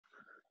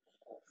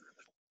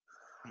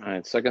All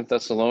right, 2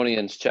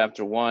 Thessalonians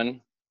chapter 1.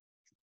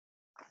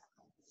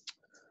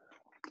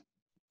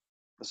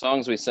 The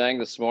songs we sang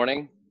this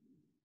morning.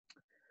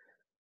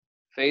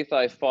 Faith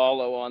I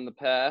follow on the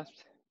path.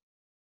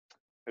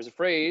 There's a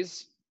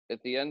phrase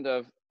at the end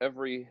of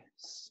every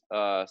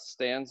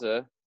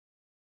stanza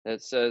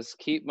that says,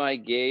 keep my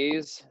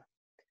gaze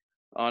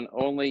on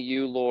only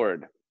you,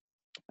 Lord.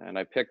 And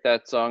I picked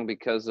that song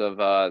because of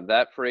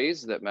that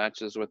phrase that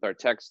matches with our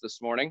text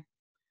this morning.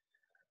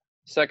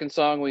 Second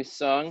song we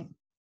sung,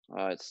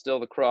 it's still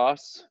the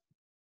cross.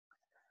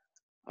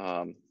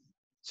 To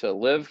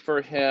live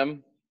for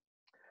him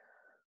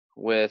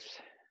with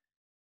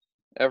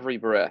every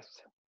breath.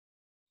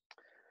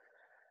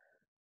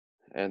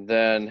 And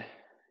then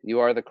you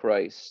are the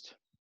Christ.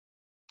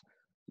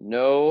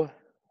 No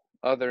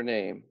other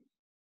name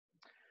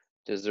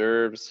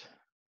deserves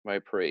my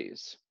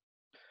praise.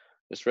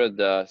 Just read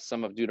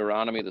some of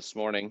Deuteronomy this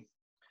morning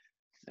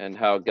and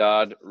how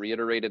God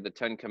reiterated the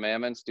 10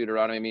 commandments.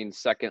 Deuteronomy means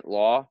second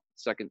law,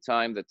 second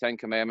time the 10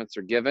 commandments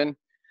are given.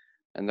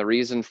 And the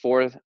reason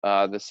for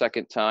the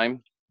second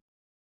time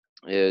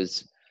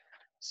is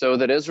so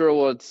that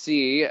Israel would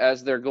see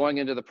as they're going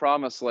into the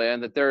promised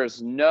land that there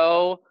is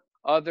no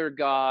other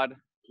God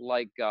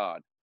like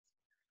God.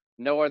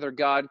 No other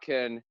God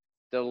can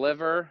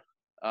deliver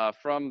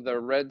from the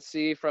Red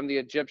Sea, from the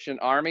Egyptian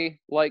army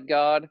like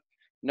God.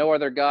 No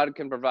other God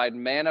can provide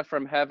manna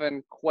from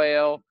heaven,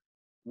 quail,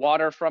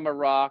 water from a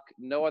rock.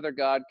 No other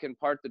God can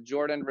part the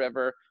Jordan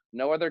River.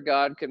 No other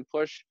God can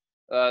push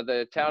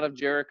the town of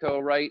Jericho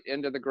right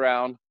into the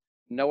ground.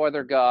 No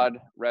other God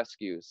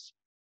rescues.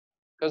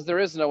 Because there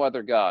is no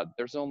other God.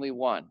 There's only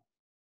one.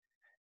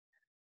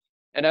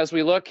 And as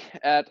we look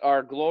at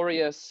our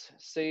glorious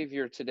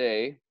Savior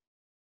today,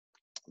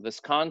 this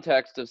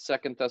context of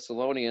 2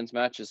 Thessalonians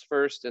matches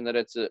first in that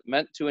it's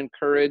meant to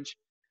encourage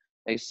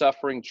a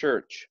suffering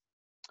church.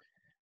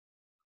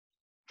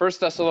 1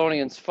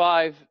 Thessalonians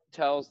 5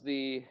 tells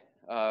the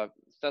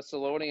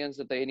Thessalonians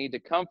that they need to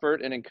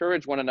comfort and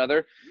encourage one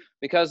another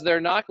because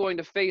they're not going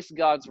to face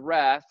God's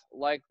wrath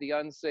like the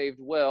unsaved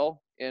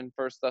will in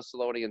 1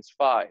 Thessalonians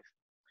 5.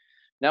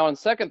 Now in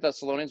 2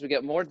 Thessalonians, we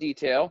get more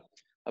detail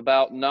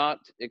about not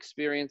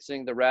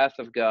experiencing the wrath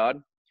of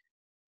God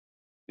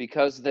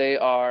because they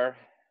are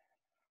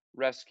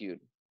rescued.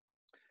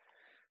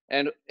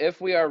 And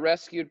if we are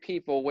rescued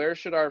people, where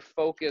should our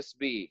focus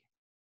be?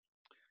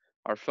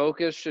 Our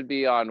focus should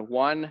be on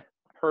one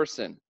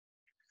person.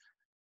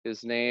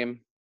 His name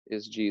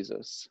is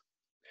Jesus.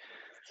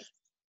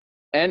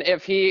 And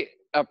if he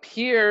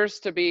appears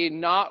to be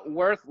not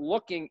worth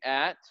looking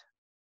at,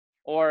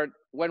 or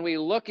when we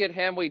look at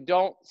him, we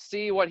don't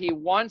see what he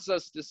wants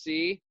us to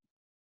see,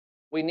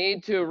 we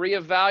need to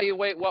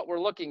reevaluate what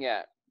we're looking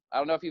at. I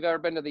don't know if you've ever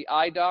been to the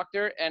eye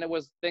doctor and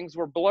things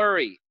were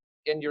blurry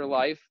in your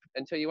life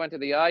until you went to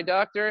the eye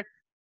doctor.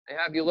 They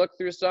have you look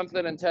through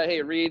something and tell,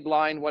 hey, read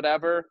line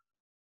whatever.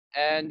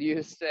 And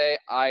you say,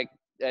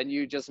 and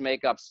you just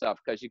make up stuff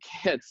because you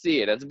can't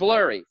see it. It's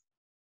blurry.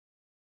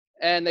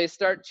 And they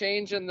start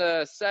changing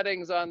the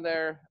settings on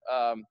their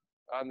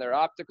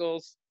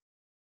opticals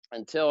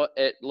until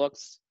it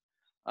looks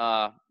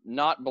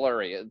not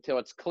blurry, until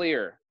it's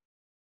clear.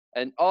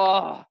 And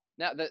now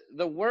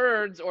the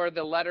words or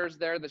the letters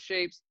there, the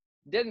shapes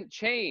didn't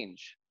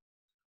change,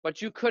 but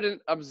you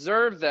couldn't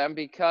observe them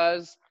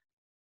because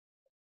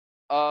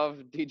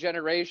of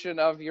degeneration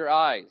of your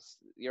eyes.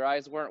 Your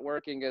eyes weren't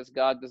working as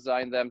God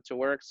designed them to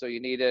work, so you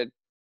needed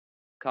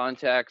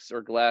contacts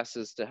or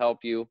glasses to help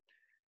you.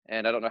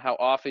 And I don't know how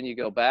often you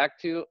go back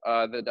to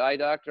the eye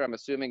doctor. I'm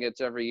assuming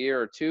it's every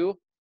year or two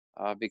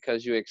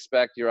because you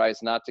expect your eyes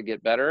not to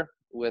get better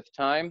with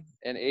time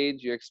and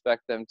age. You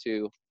expect them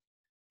to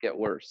get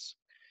worse.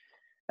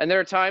 And there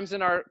are times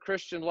in our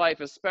Christian life,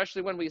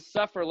 especially when we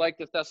suffer like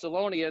the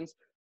Thessalonians,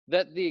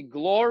 that the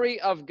glory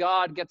of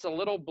God gets a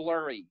little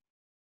blurry,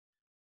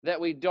 that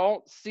we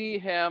don't see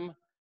him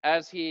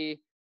as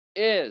he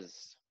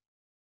is,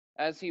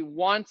 as he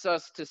wants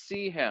us to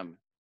see him.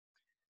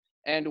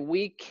 And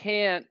we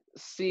can't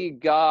see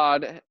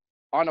God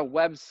on a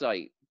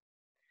website.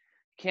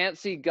 Can't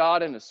see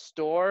God in a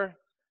store.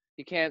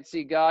 You can't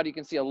see God. You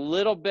can see a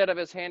little bit of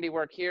his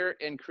handiwork here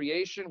in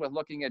creation with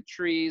looking at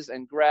trees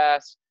and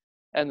grass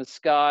and the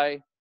sky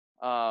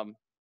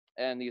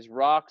and these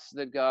rocks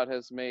that God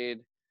has made.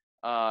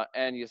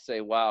 And you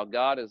say, wow,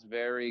 God is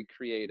very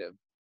creative.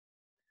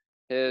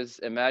 His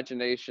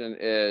imagination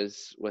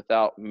is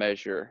without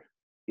measure.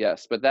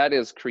 Yes, but that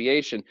is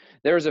creation.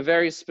 There's a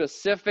very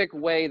specific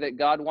way that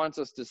God wants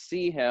us to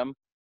see him,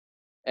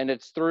 and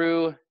it's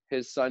through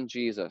his son,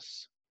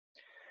 Jesus.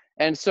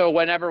 And so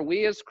whenever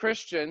we as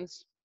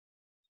Christians,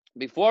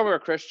 before we were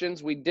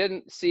Christians, we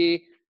didn't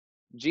see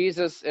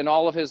Jesus in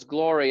all of his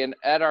glory. And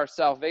at our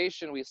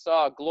salvation, we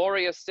saw a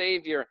glorious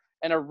Savior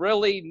and a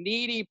really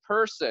needy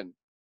person.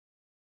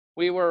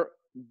 We were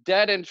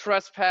dead in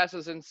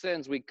trespasses and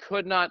sins. We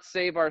could not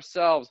save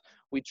ourselves.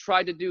 We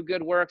tried to do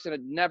good works, and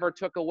it never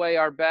took away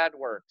our bad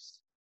works.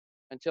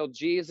 Until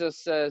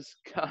Jesus says,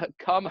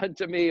 come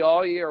unto me,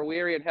 all ye are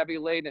weary and heavy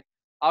laden.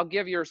 I'll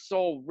give your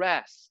soul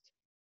rest.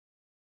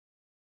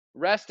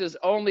 Rest is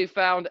only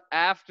found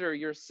after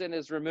your sin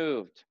is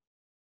removed.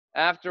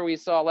 After we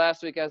saw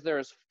last week, as there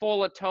is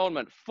full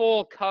atonement,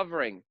 full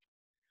covering.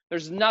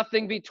 There's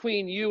nothing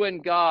between you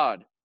and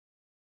God.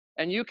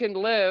 And you can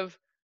live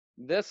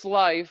this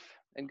life,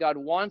 and God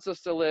wants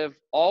us to live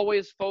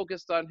always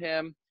focused on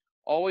Him,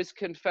 always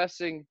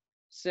confessing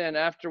sin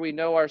after we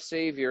know our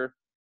Savior,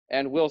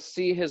 and we'll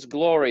see His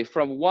glory.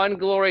 From one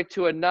glory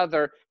to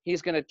another,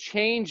 He's going to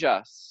change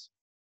us.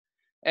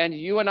 And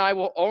you and I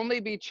will only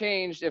be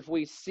changed if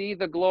we see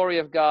the glory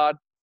of God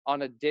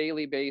on a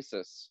daily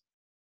basis,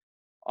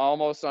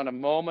 almost on a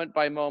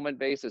moment-by-moment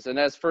basis. And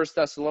as 1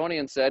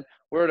 Thessalonians said,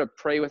 we're to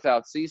pray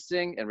without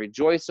ceasing and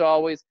rejoice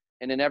always,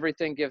 and in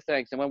everything give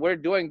thanks. And when we're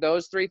doing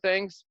those three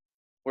things,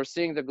 we're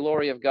seeing the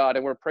glory of God,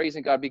 and we're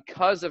praising God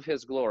because of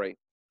His glory.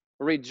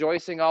 We're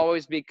rejoicing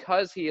always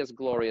because He is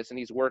glorious and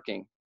He's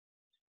working.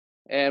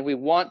 And we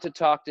want to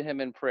talk to Him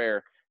in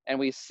prayer, and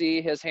we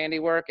see His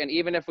handiwork. And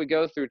even if we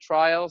go through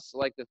trials,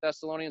 like the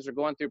Thessalonians are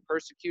going through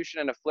persecution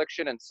and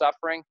affliction and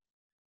suffering,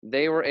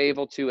 they were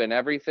able to, in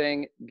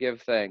everything,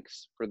 give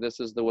thanks, for this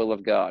is the will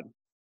of God.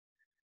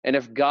 And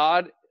if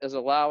God is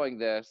allowing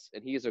this,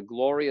 and He's a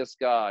glorious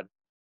God,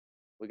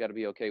 we got to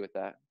be okay with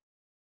that.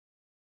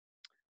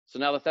 So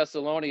now the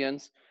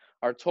Thessalonians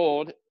are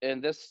told in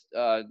this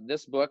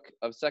book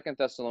of 2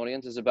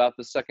 Thessalonians is about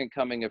the second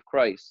coming of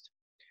Christ.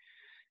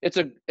 It's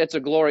a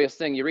glorious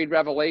thing. You read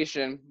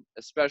Revelation,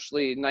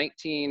 especially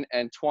 19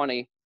 and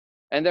 20,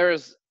 and there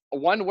is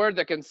one word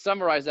that can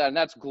summarize that, and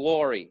that's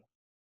glory.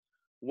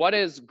 What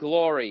is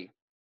glory?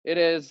 It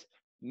is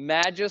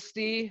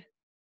majesty.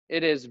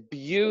 It is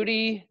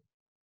beauty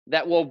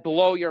that will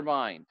blow your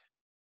mind.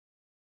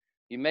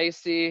 You may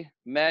see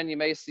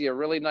a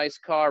really nice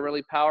car,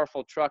 really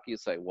powerful truck. You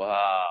say,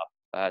 wow,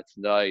 that's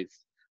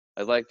nice.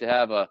 I'd like to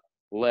have a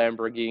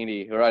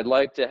Lamborghini, or I'd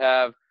like to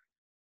have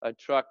a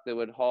truck that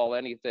would haul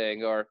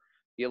anything. Or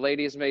you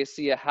ladies may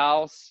see a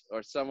house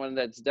or someone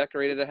that's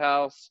decorated a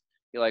house.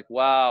 You're like,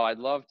 wow, I'd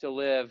love to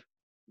live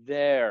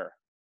there.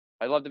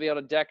 I'd love to be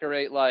able to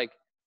decorate like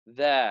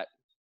that.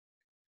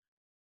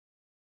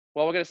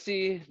 Well, we're going to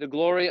see the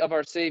glory of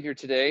our Savior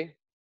today,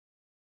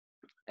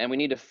 and we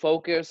need to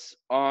focus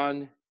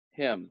on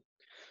Him.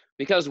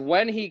 Because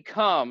when He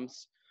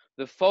comes,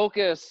 the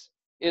focus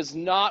is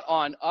not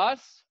on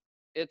us.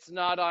 It's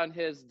not on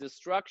His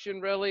destruction,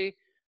 really.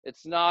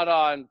 It's not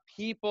on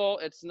people.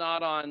 It's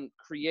not on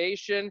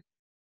creation.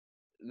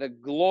 The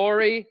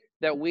glory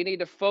that we need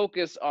to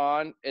focus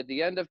on at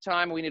the end of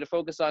time, we need to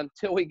focus on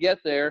till we get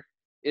there,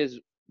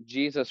 is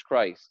Jesus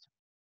Christ.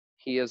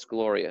 He is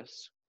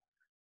glorious.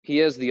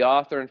 He is the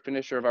author and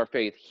finisher of our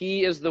faith.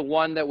 He is the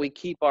one that we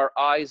keep our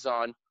eyes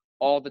on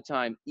all the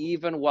time,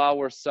 even while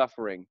we're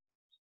suffering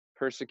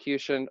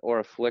persecution or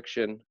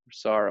affliction or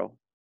sorrow.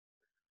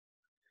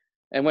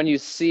 And when you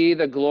see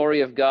the glory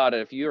of God,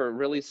 and if you are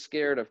really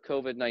scared of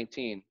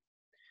COVID-19,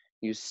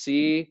 you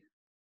see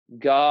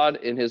God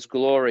in His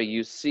glory,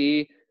 you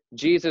see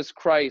Jesus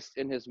Christ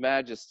in His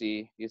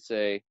majesty, you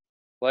say,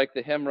 like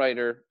the hymn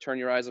writer, turn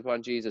your eyes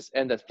upon Jesus,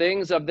 and the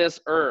things of this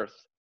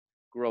earth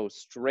grow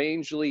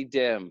strangely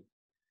dim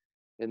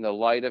in the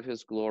light of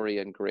His glory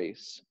and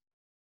grace.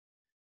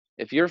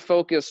 If you're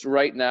focused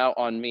right now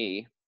on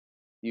me,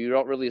 you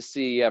don't really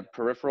see, you have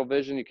peripheral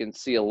vision, you can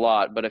see a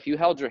lot, but if you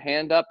held your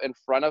hand up in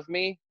front of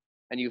me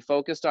and you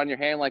focused on your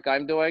hand like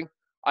I'm doing,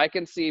 I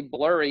can see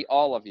blurry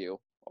all of you,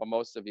 or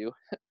most of you,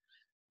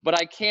 but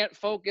I can't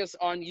focus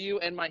on you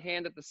and my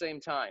hand at the same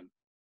time.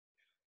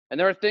 And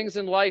there are things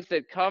in life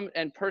that come,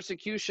 and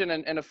persecution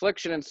and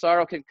affliction and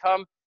sorrow can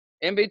come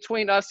in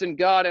between us and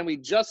God, and we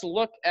just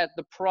look at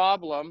the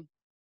problem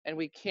and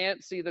we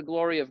can't see the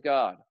glory of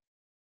God.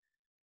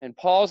 And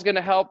Paul's going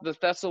to help the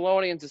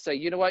Thessalonians to say,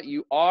 you know what?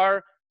 You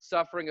are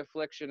suffering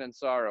affliction and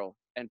sorrow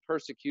and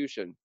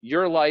persecution.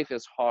 Your life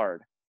is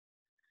hard.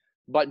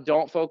 But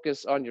don't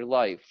focus on your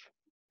life.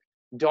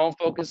 Don't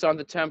focus on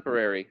the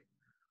temporary.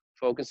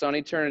 Focus on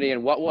eternity.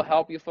 And what will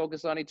help you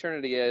focus on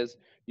eternity is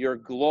your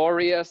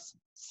glorious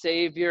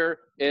Savior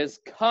is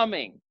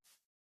coming.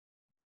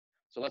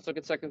 So let's look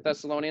at 2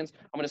 Thessalonians.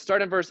 I'm going to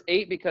start in verse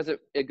 8 because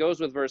it goes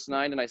with verse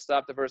 9, and I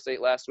stopped at verse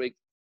 8 last week.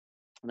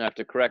 I have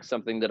to correct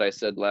something that I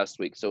said last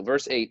week. So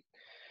verse 8,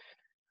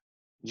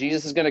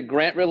 Jesus is going to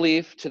grant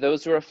relief to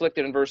those who are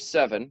afflicted in verse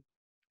 7.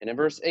 And in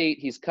verse 8,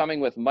 He's coming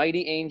with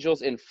mighty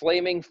angels in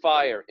flaming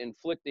fire,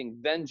 inflicting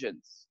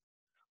vengeance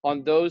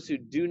on those who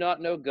do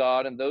not know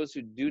God and those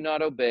who do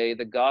not obey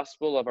the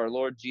gospel of our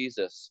Lord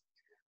Jesus.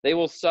 They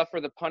will suffer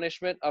the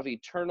punishment of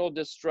eternal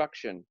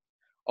destruction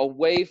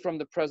away from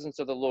the presence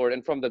of the Lord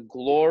and from the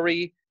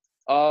glory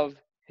of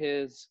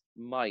His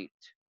might.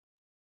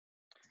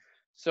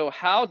 So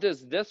how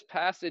does this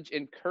passage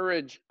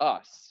encourage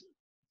us?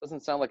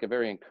 Doesn't sound like a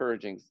very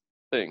encouraging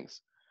thing.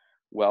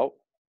 Well,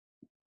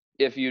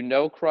 if you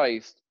know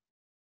Christ,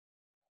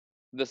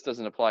 this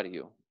doesn't apply to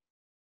you.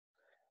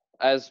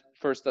 As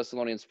 1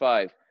 Thessalonians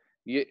 5,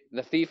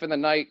 the thief in the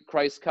night,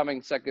 Christ coming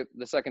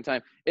the second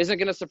time, isn't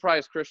going to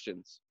surprise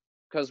Christians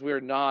because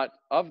we're not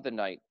of the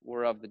night,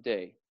 we're of the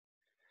day.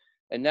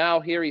 And now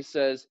here he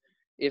says,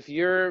 if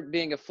you're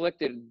being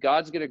afflicted,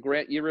 God's going to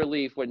grant you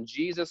relief when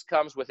Jesus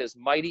comes with his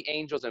mighty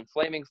angels and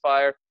flaming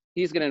fire.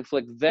 He's going to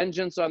inflict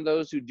vengeance on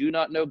those who do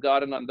not know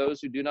God and on those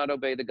who do not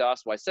obey the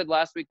gospel. I said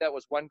last week that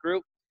was one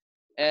group,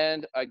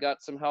 and I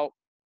got some help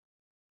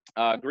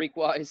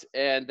Greek-wise,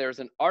 and there's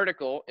an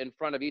article in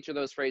front of each of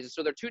those phrases.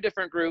 So they're two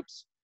different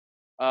groups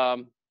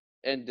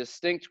and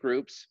distinct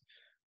groups.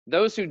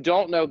 Those who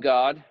don't know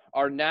God,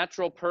 our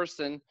natural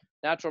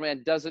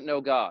man doesn't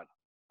know God.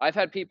 I've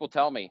had people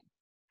tell me,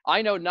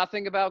 I know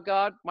nothing about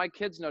God. My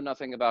kids know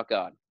nothing about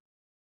God.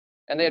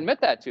 And they admit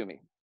that to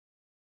me.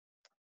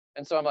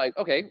 And so I'm like,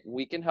 okay,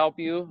 we can help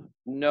you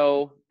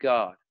know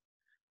God.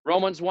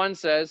 Romans 1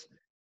 says,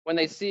 when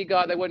they see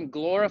God, they wouldn't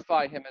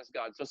glorify him as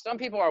God. So some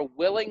people are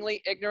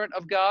willingly ignorant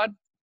of God,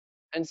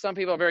 and some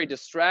people are very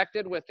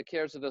distracted with the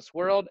cares of this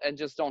world and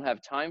just don't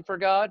have time for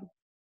God.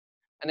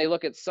 And they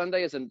look at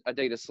Sunday as a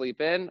day to sleep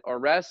in or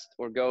rest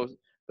or go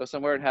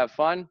somewhere and have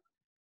fun.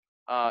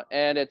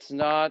 And it's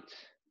not,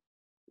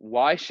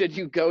 why should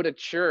you go to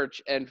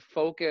church and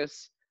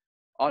focus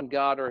on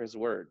God or his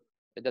word?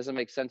 It doesn't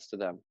make sense to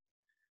them.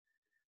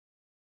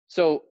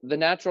 So the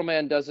natural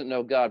man doesn't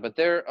know God, but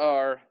there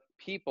are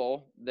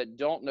people that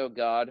don't know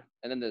God.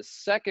 And then the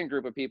second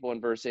group of people in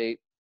verse 8,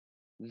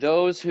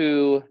 those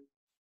who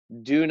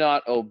do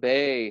not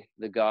obey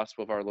the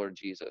gospel of our Lord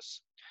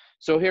Jesus.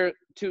 So here,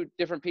 two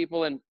different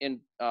people in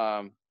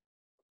the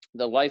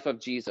life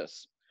of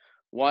Jesus.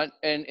 One,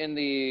 and in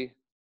the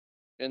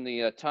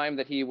time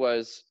that he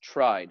was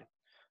tried,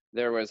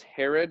 there was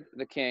Herod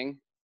the king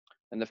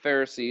and the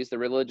Pharisees, the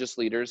religious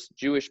leaders,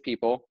 Jewish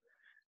people,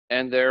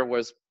 and there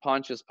was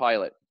Pontius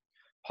Pilate.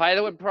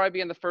 Pilate would probably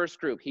be in the first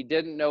group. He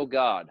didn't know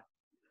God.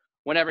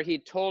 Whenever he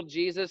told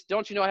Jesus,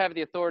 don't you know I have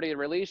the authority to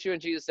release you? And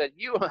Jesus said,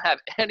 you don't have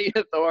any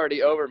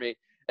authority over me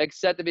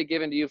except to be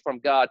given to you from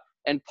God.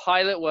 And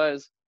Pilate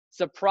was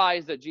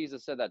surprised that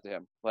Jesus said that to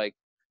him. Like,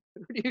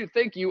 who do you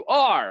think you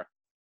are?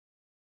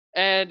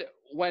 And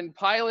when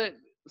Pilate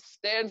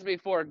stands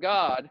before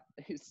God,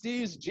 he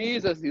sees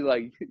Jesus, he's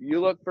like,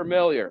 you look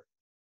familiar.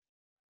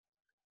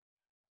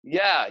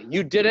 Yeah,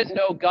 you didn't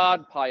know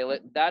God,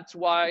 Pilate. That's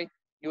why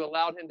you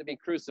allowed him to be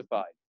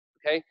crucified.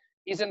 Okay?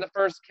 He's in the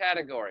first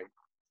category.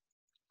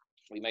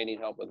 We may need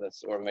help with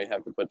this, or we may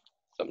have to put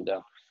something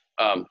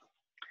down.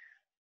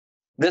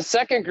 The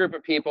second group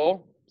of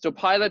people, so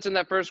Pilate's in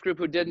that first group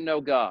who didn't know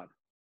God.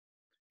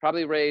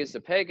 Probably raised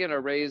a pagan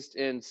or raised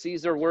in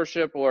Caesar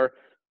worship or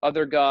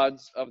other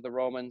gods of the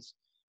Romans.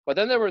 But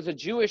then there was a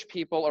Jewish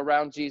people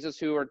around Jesus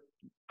who were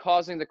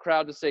causing the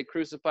crowd to say,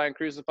 crucify him,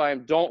 crucify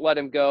him, don't let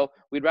him go.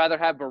 We'd rather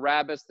have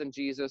Barabbas than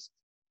Jesus.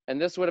 And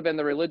this would have been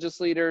the religious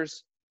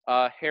leaders,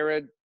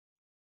 Herod,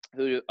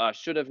 who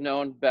should have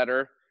known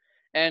better.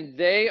 And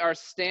they are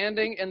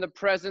standing in the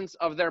presence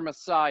of their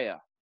Messiah,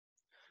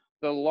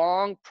 the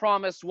long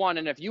promised one.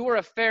 And if you were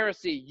a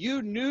Pharisee,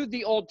 you knew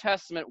the Old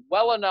Testament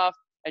well enough,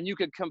 and you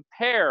could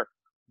compare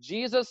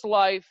Jesus'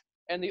 life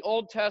and the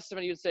Old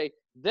Testament. You'd say,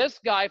 this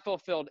guy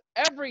fulfilled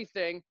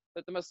everything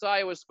that the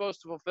Messiah was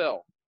supposed to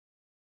fulfill.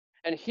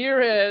 And here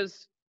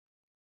is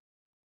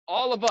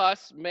all of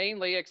us,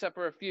 mainly, except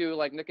for a few,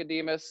 like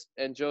Nicodemus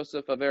and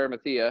Joseph of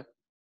Arimathea.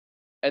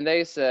 And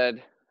they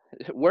said,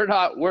 we're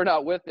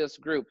not with this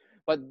group.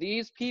 But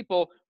these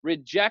people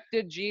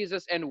rejected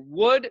Jesus and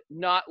would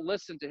not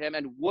listen to him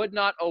and would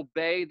not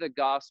obey the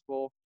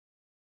gospel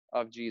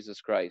of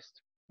Jesus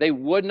Christ. They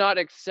would not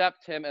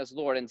accept him as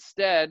Lord.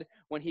 Instead,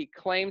 when he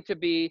claimed to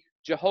be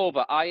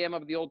Jehovah, I am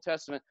of the Old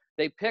Testament,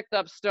 they picked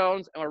up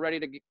stones and were ready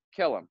to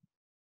kill him.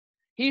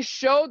 He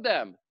showed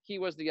them he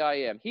was the I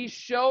am. He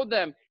showed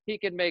them he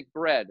could make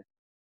bread.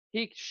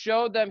 He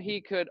showed them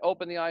he could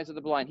open the eyes of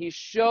the blind. He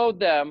showed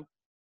them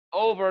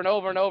over and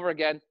over and over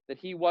again that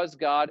he was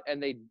God,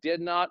 and they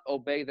did not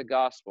obey the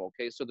gospel.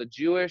 Okay, so the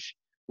Jewish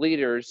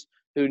leaders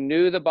who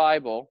knew the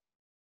Bible,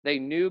 they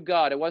knew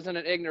God. It wasn't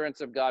an ignorance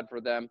of God for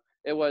them.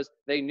 It was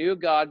they knew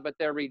God, but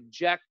they're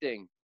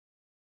rejecting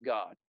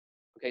God.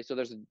 Okay, so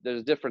there's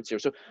a difference here.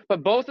 So,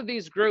 but both of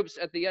these groups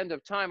at the end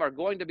of time are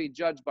going to be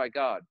judged by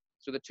God.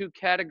 So the two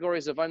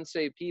categories of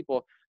unsaved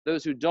people,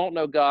 those who don't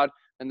know God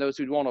and those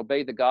who won't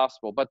obey the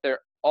gospel, but they're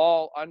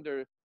all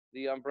under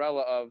the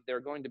umbrella of they're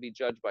going to be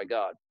judged by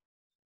God.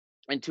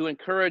 And to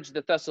encourage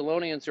the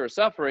Thessalonians who are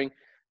suffering,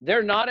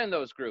 they're not in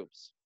those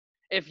groups.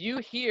 If you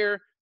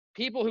hear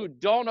people who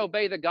don't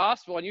obey the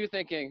gospel and you're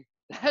thinking,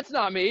 that's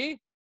not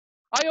me,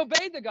 I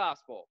obeyed the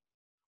gospel.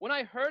 When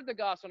I heard the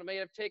gospel, it may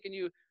have taken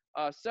you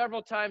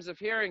several times of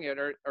hearing it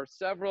or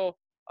several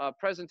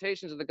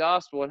presentations of the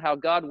gospel and how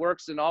God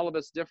works in all of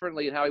us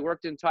differently and how he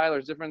worked in Tyler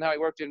is different than how he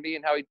worked in me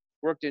and how he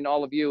worked in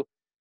all of you.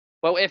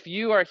 But if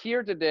you are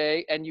here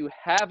today and you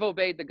have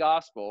obeyed the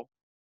gospel,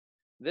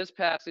 this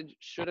passage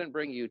shouldn't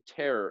bring you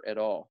terror at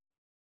all.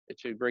 It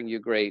should bring you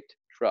great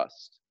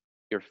trust.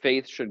 Your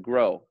faith should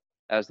grow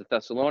as the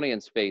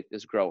Thessalonians' faith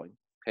is growing.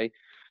 Okay,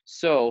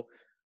 so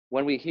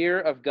when we hear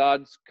of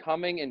God's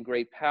coming in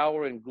great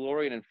power and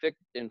glory and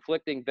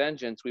inflicting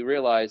vengeance, we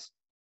realize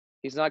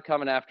he's not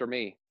coming after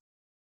me.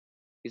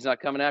 He's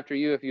not coming after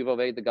you if you've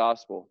obeyed the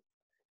gospel.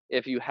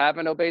 If you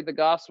haven't obeyed the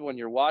gospel and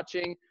you're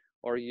watching,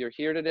 or you're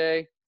here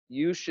today,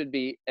 you should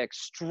be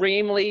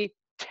extremely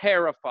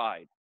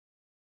terrified.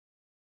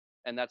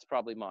 And that's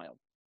probably mild.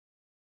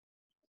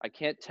 I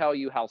can't tell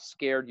you how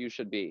scared you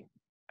should be.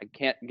 I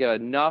can't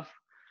get enough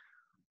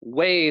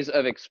ways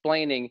of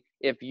explaining.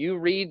 If you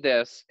read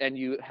this and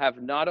you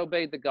have not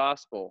obeyed the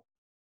gospel,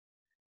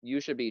 you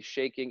should be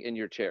shaking in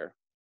your chair,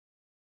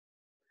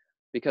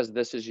 because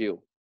this is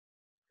you.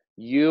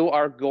 You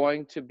are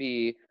going to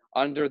be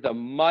under the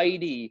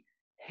mighty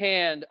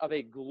hand of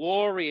a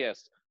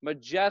glorious,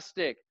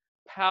 majestic,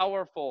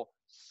 powerful,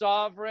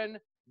 sovereign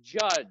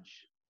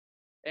judge.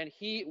 And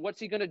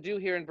what's he going to do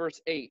here in verse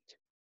 8?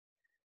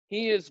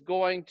 He is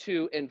going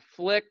to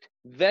inflict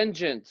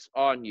vengeance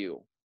on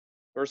you.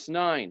 Verse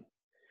 9,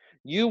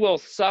 you will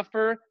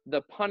suffer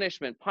the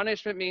punishment.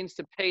 Punishment means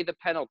to pay the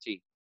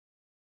penalty.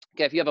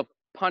 Okay, if you have a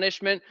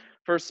punishment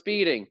for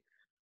speeding,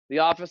 the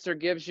officer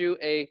gives you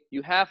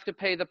you have to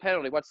pay the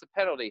penalty. What's the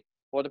penalty?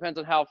 Well, it depends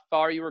on how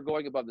far you were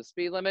going above the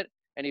speed limit,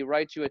 and he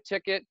writes you a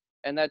ticket,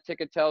 and that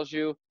ticket tells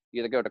you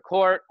either go to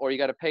court or you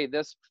got to pay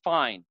this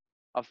fine.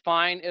 A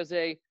fine is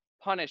a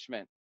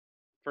punishment.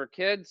 For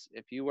kids,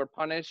 if you were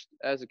punished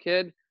as a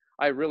kid,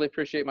 I really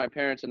appreciate my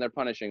parents, and they're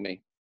punishing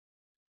me.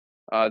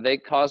 They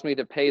caused me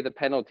to pay the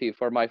penalty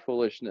for my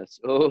foolishness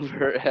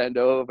over and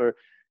over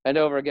and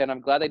over again.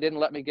 I'm glad they didn't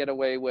let me get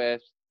away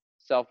with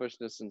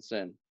selfishness and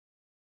sin.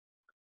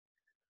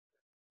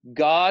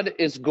 God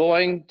is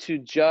going to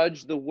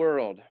judge the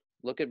world.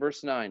 Look at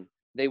verse 9.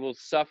 They will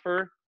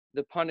suffer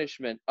the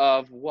punishment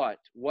of what?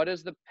 What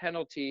is the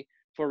penalty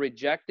for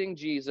rejecting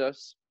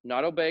Jesus,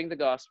 not obeying the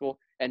gospel,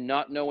 and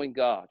not knowing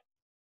God?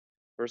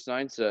 Verse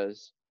 9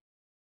 says,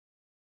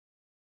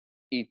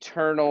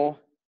 eternal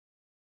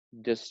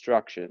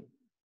destruction.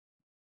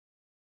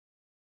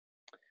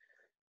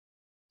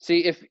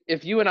 See,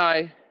 if you and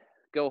I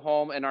go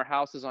home and our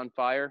house is on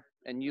fire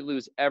and you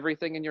lose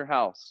everything in your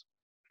house,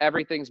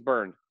 everything's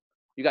burned,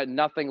 you got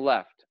nothing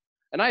left.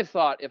 And I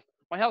thought, if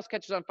my house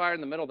catches on fire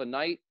in the middle of the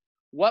night,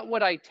 what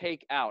would I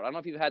take out? I don't know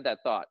if you've had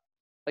that thought.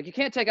 Like, you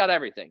can't take out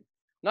everything.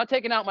 I'm not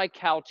taking out my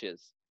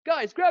couches.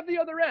 Guys, grab the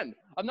other end.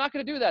 I'm not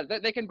going to do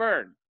that. They can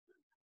burn.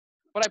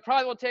 But I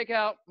probably will take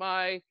out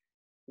my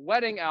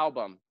wedding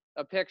album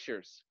of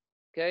pictures.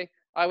 Okay?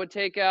 I would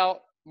take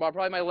out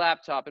probably my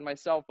laptop and my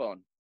cell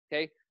phone.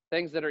 Okay?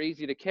 Things that are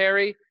easy to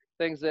carry,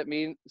 things that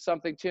mean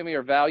something to me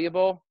or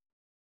valuable.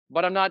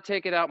 But I'm not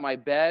taking out my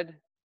bed.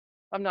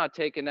 I'm not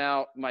taking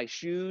out my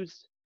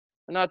shoes.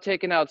 I'm not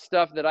taking out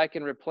stuff that I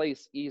can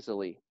replace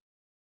easily.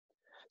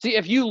 See,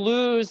 if you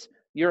lose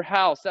your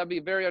house, that'd be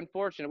very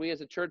unfortunate. We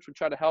as a church would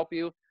try to help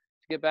you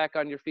to get back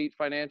on your feet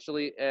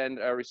financially and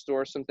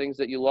restore some things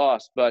that you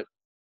lost. But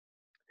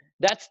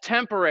that's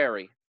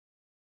temporary.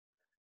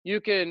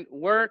 You can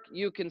work,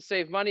 you can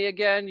save money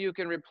again, you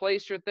can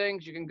replace your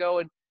things, you can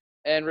go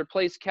and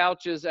replace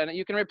couches, and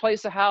you can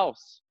replace a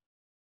house.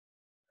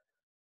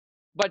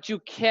 But you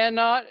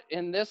cannot,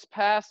 in this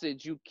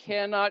passage, you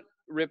cannot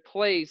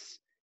replace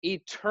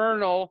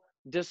eternal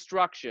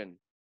destruction.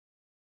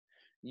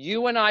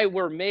 You and I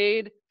were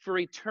made for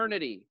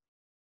eternity.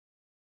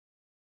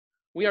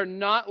 We are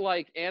not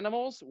like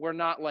animals. We're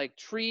not like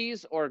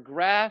trees or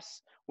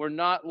grass. We're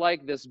not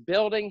like this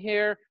building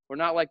here. We're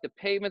not like the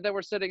pavement that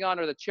we're sitting on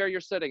or the chair you're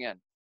sitting in.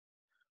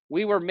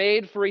 We were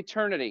made for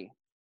eternity.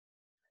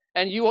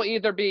 And you will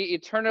either be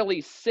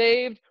eternally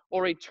saved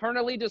or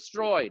eternally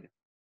destroyed.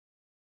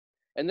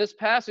 And this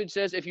passage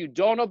says, if you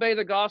don't obey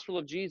the gospel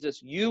of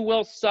Jesus, you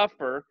will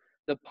suffer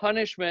the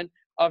punishment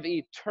of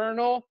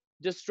eternal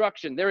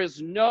destruction. There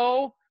is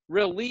no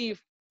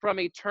relief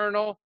from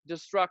eternal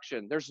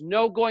destruction. There's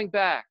no going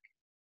back.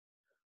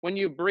 When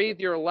you breathe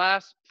your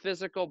last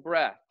physical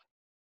breath,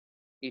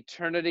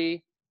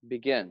 eternity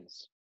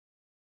begins.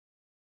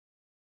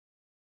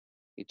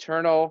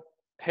 Eternal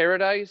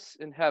paradise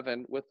in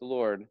heaven with the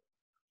Lord,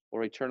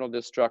 or eternal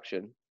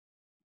destruction.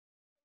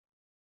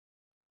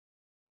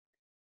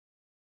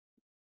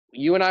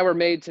 You and I were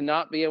made to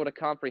not be able to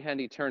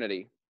comprehend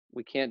eternity.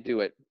 We can't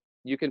do it.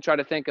 You can try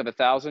to think of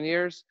 1,000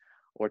 years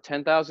or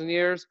 10,000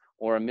 years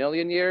or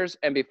 1,000,000 years,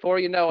 and before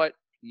you know it,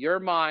 your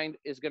mind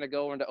is going to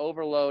go into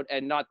overload,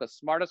 and not the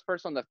smartest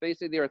person on the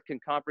face of the earth can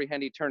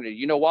comprehend eternity.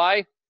 You know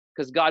why?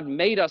 Because God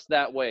made us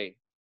that way,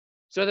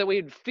 so that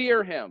we'd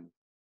fear him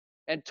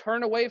and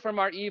turn away from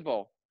our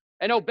evil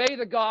and obey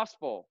the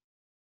gospel.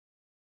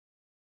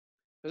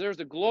 Because there's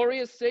a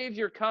glorious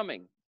Savior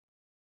coming.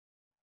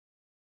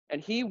 And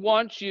he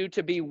wants you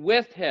to be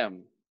with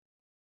him.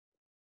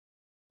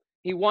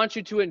 He wants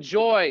you to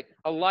enjoy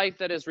a life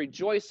that is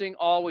rejoicing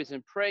always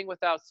and praying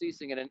without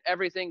ceasing and in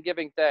everything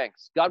giving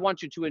thanks. God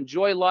wants you to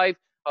enjoy life,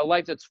 a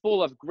life that's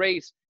full of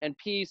grace and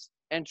peace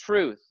and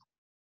truth,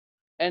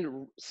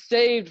 and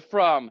saved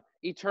from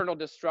eternal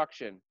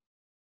destruction.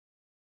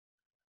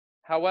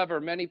 However,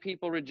 many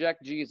people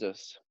reject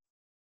Jesus,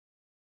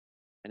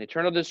 and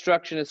eternal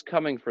destruction is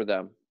coming for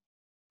them.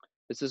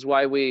 This is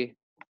why we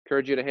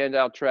encourage you to hand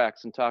out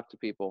tracts and talk to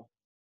people.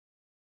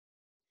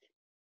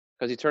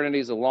 Because eternity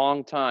is a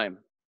long time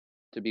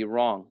to be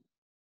wrong.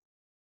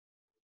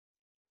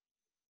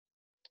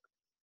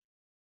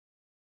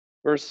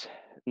 Verse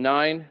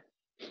 9.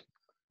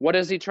 What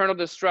is eternal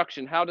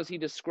destruction? How does he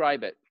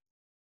describe it?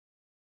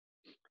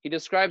 He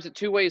describes it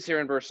two ways here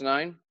in verse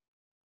 9.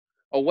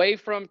 Away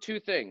from two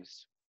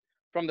things.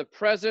 From the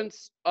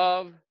presence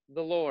of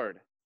the Lord.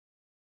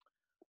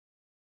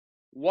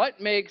 What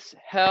makes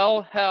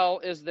hell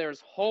hell is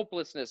there's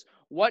hopelessness.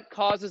 What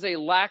causes a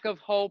lack of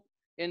hope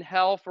in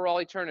hell for all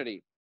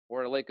eternity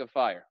or a lake of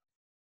fire?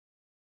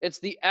 It's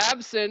the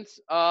absence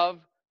of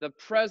the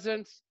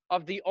presence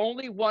of the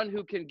only one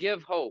who can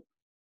give hope.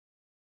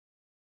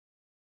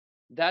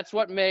 That's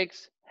what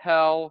makes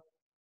hell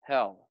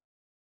hell.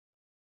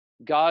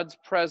 God's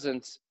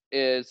presence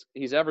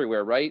he's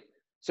everywhere, right?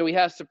 So he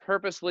has to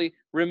purposely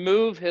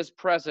remove his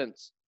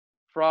presence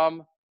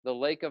from the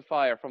lake of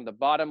fire, from the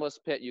bottomless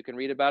pit you can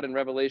read about in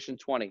Revelation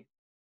 20.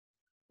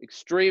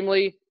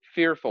 Extremely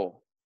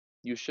fearful.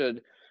 You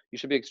should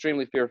be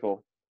extremely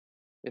fearful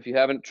if you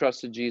haven't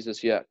trusted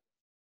Jesus yet.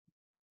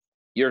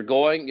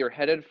 You're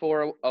headed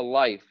for a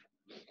life,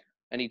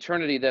 an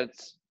eternity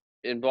that's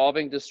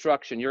involving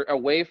destruction. You're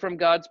away from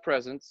God's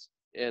presence,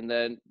 and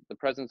then the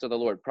presence of the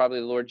Lord, probably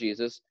the Lord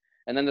Jesus.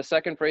 And then the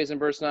second phrase in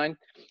verse 9,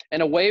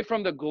 and away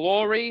from the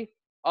glory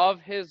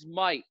of his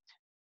might.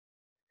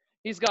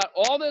 He's got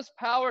all this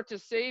power to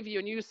save you,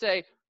 and you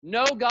say,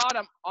 no, God,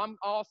 I'm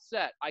all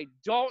set. I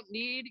don't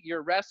need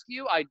your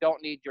rescue. I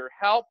don't need your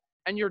help.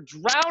 And you're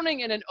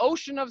drowning in an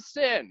ocean of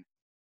sin.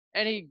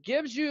 And he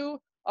gives you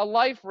a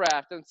life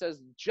raft and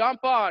says,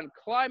 jump on,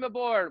 climb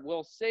aboard,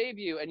 we'll save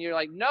you. And you're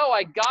like, no,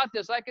 I got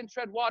this. I can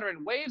tread water.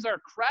 And waves are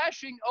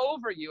crashing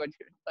over you. And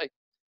you're like,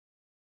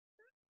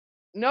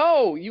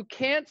 no, you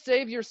can't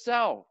save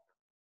yourself.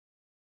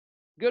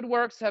 Good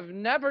works have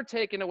never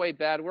taken away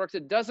bad works.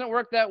 It doesn't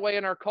work that way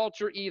in our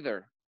culture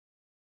either.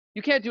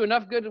 You can't do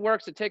enough good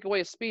works to take away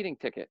a speeding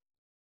ticket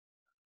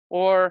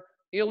or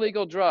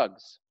illegal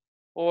drugs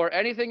or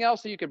anything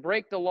else that you could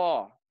break the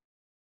law.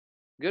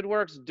 Good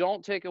works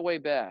don't take away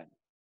bad.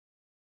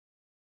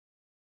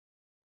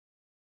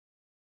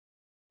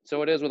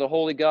 So it is with a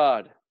holy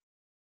God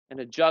and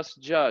a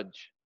just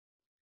judge.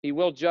 He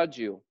will judge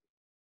you.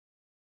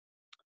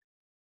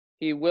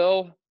 He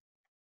will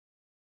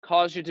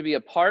cause you to be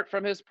apart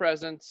from his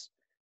presence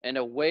and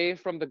away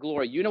from the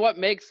glory. You know what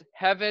makes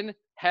heaven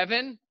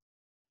heaven?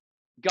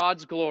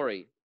 God's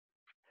glory.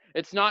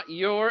 It's not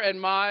your and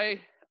my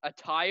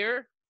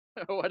attire,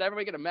 whatever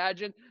we can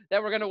imagine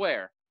that we're going to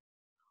wear.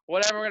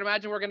 Whatever we're going to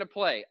imagine we're going to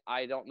play.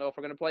 I don't know if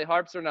we're going to play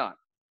harps or not.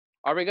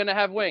 Are we going to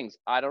have wings?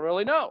 I don't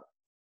really know.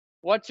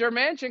 What's your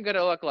mansion going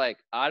to look like?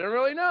 I don't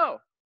really know.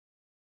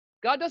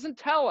 God doesn't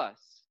tell us,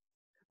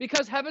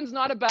 because heaven's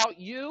not about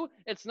you.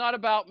 It's not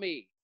about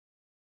me.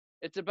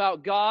 It's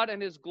about God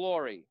and his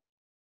glory.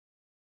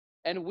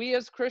 And we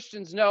as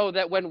Christians know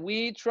that when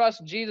we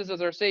trust Jesus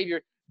as our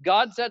Savior,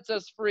 God sets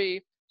us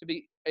free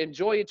to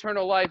enjoy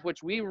eternal life,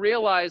 which we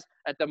realize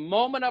at the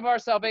moment of our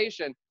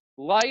salvation,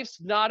 life's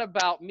not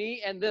about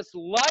me, and this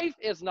life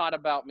is not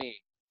about me.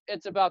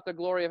 It's about the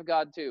glory of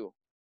God too.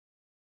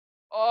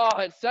 Oh,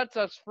 it sets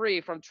us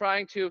free from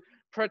trying to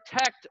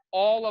protect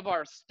all of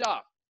our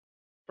stuff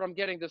from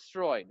getting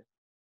destroyed.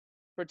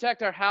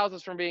 Protect our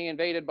houses from being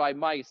invaded by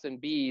mice and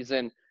bees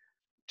and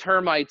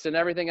termites and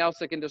everything else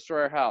that can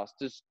destroy our house.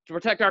 To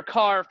protect our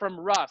car from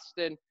rust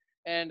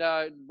and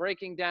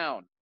breaking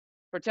down.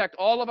 Protect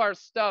all of our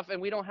stuff, and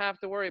we don't have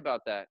to worry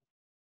about that.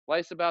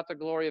 Life's about the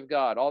glory of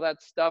God. All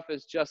that stuff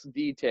is just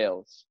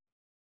details.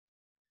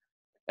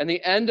 And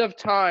the end of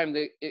time,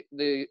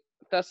 the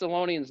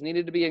Thessalonians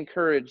needed to be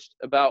encouraged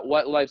about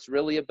what life's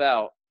really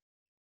about.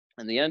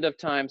 And the end of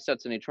time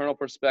sets an eternal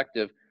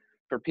perspective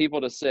for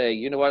people to say,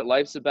 you know what,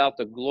 life's about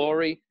the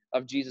glory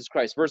of Jesus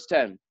Christ. Verse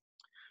 10,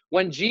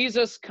 when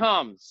Jesus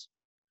comes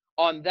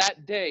on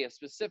that day, a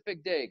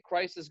specific day,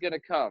 Christ is going to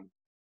come.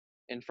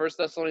 In 1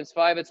 Thessalonians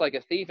 5, it's like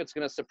a thief. It's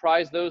going to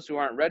surprise those who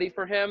aren't ready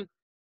for him.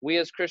 We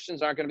as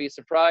Christians aren't going to be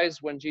surprised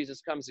when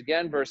Jesus comes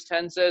again. Verse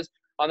 10 says,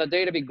 on the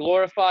day to be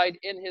glorified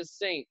in his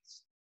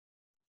saints,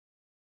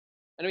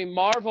 and to be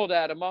marveled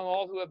at among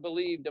all who have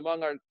believed,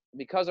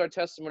 because our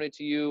testimony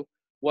to you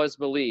was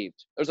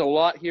believed. There's a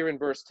lot here in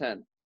verse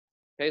 10.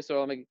 Okay,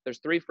 so there's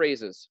three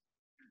phrases.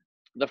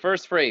 The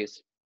first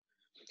phrase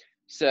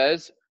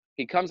says,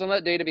 he comes on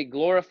that day to be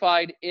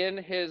glorified in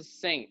his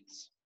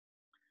saints.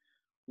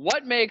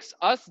 What makes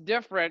us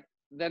different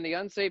than the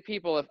unsaved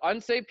people? If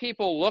unsaved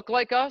people look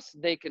like us,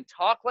 they can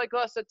talk like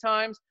us at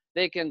times,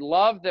 they can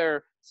love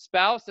their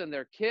spouse and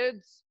their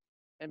kids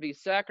and be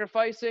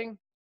sacrificing.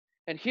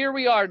 And here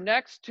we are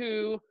next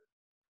to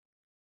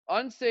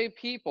unsaved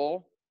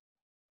people,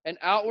 and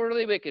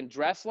outwardly we can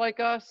dress like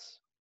us,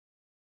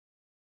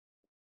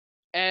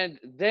 and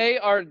they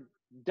are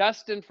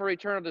destined for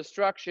eternal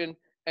destruction,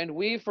 and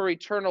we for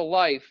eternal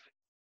life.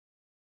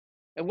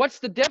 And what's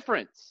the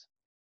difference?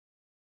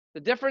 The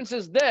difference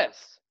is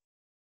this.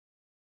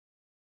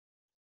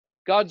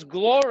 God's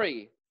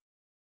glory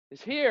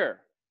is here.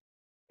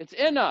 It's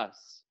in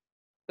us.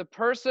 The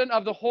person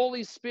of the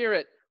Holy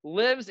Spirit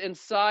lives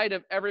inside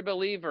of every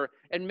believer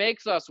and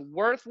makes us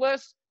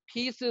worthless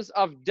pieces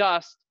of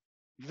dust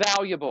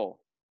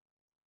valuable.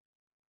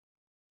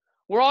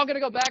 We're all going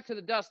to go back to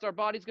the dust. Our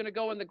body's going to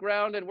go in the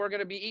ground and we're going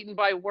to be eaten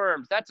by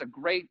worms. That's a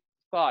great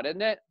thought,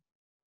 isn't it?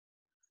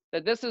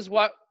 That this is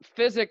what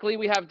physically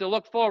we have to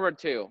look forward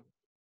to.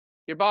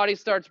 Your body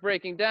starts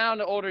breaking down.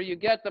 The older you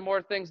get, the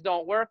more things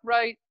don't work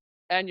right,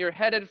 and you're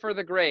headed for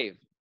the grave.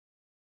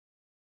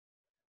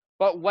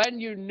 But when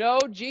you know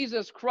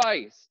Jesus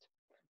Christ,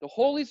 the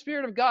Holy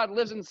Spirit of God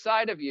lives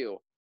inside of you,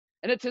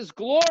 and it's his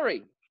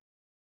glory.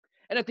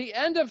 And at the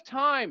end of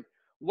time,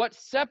 what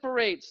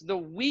separates the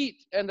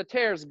wheat and the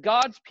tares,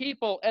 God's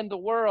people and the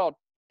world,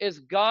 is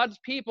God's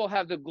people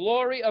have the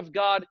glory of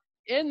God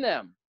in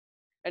them.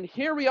 And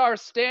here we are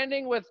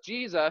standing with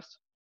Jesus,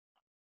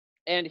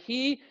 and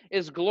he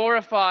is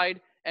glorified,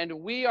 and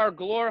we are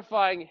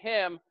glorifying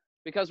him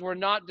because we're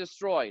not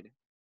destroyed.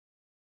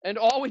 And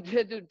all we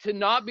did to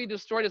not be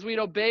destroyed is we'd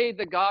obeyed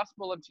the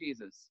gospel of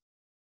Jesus.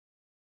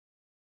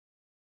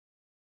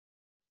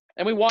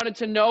 And we wanted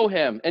to know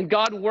him. And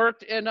God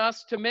worked in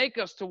us to make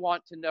us to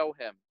want to know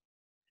him.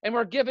 And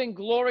we're giving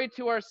glory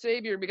to our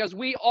Savior because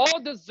we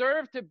all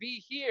deserve to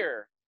be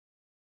here,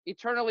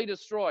 eternally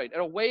destroyed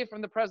and away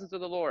from the presence of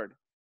the Lord.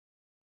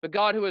 But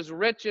God, who is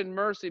rich in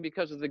mercy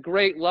because of the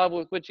great love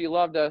with which he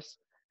loved us,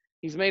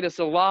 he's made us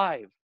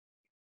alive.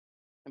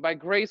 And by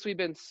grace we've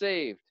been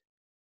saved.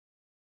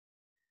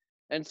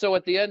 And so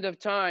at the end of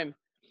time,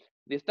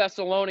 the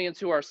Thessalonians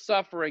who are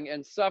suffering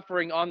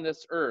on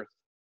this earth,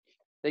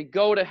 they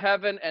go to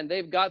heaven and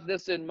they've got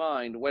this in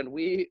mind. When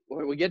we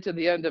get to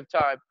the end of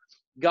time,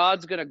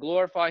 God's going to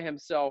glorify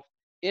himself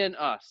in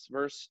us.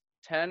 Verse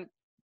 10,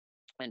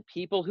 and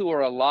people who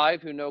are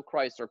alive who know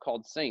Christ are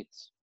called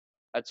saints.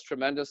 That's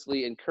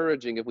tremendously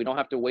encouraging if we don't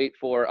have to wait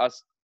for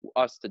us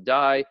to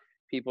die,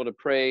 people to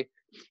pray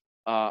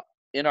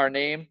in our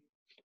name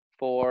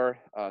for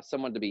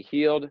someone to be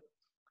healed,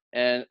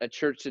 and a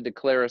church to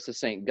declare us a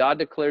saint. God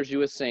declares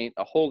you a saint,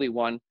 a holy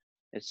one,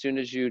 as soon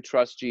as you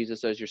trust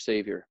Jesus as your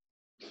Savior.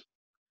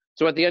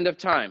 So at the end of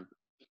time,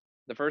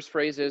 the first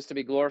phrase is to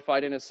be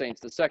glorified in his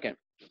saints. The second,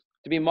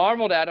 to be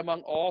marveled at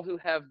among all who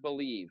have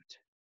believed.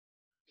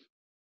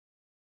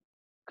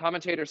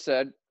 Commentator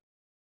said,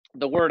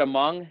 the word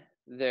among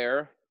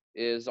there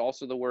is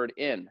also the word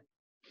in.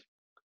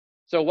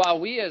 So while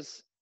we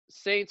as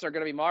saints are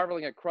going to be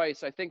marveling at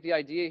Christ, I think the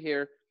idea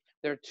here,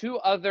 there are two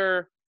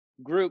other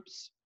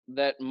groups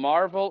that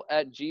marvel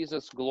at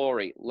Jesus'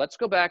 glory. Let's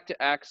go back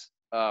to Acts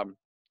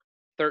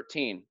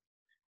 13.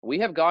 We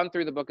have gone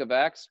through the book of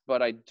Acts,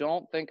 but I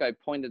don't think I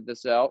pointed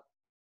this out,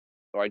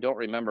 or I don't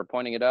remember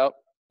pointing it out.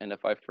 And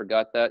if I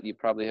forgot that, you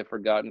probably have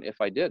forgotten if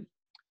I did.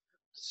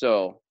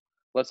 So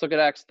let's look at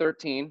Acts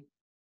 13.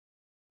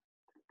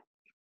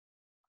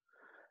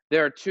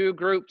 There are two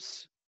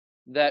groups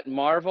that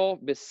marvel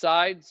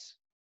besides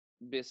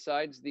the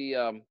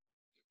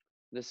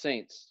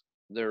saints,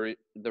 the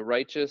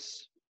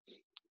righteous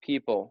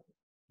people,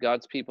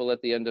 God's people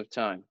at the end of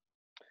time.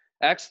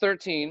 Acts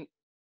 13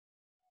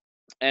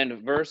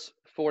 and verse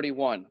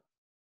 41. And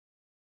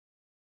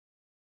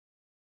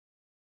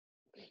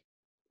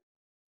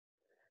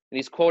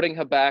he's quoting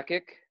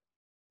Habakkuk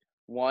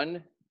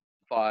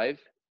 1:5.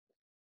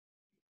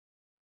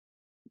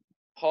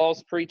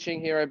 Paul's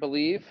preaching here, I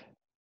believe,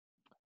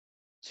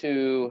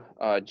 to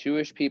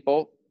Jewish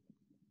people,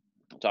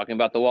 talking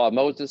about the law of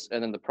Moses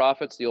and then the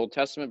prophets, the Old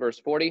Testament,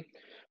 verse 40.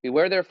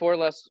 Beware therefore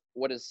lest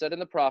what is said in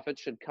the prophets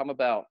should come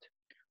about.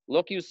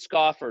 Look, you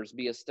scoffers,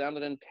 be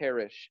astounded and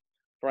perish.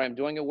 For I am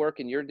doing a work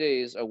in your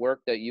days, a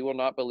work that you will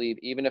not believe,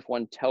 even if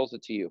one tells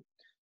it to you.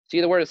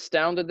 See the word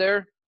astounded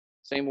there?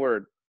 Same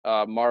word,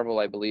 marvel,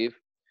 I believe.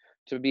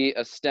 To be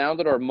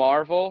astounded or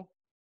marvel,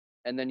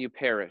 and then you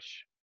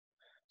perish.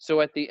 So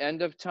at the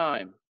end of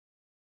time,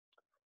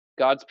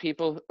 God's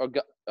people,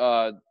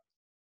 or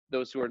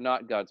those who are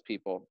not God's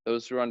people,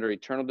 those who are under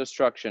eternal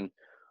destruction,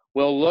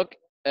 will look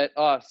at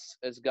us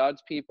as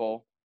God's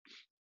people.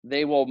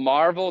 They will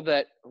marvel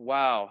that,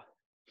 wow,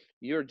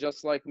 you're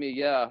just like me.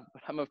 Yeah,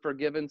 but I'm a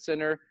forgiven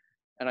sinner,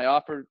 and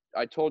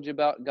I told you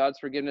about God's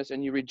forgiveness,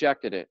 and you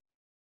rejected it.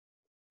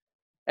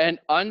 And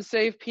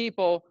unsaved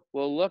people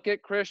will look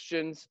at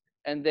Christians,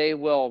 and they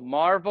will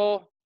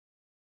marvel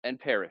and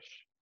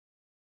perish.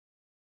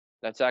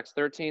 That's Acts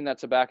 13.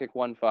 That's Habakkuk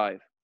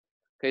 1:5.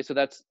 Okay, so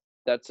that's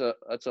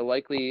a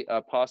likely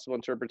possible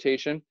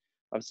interpretation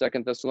of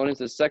 2 Thessalonians.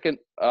 The second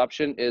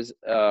option is,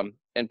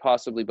 and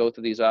possibly both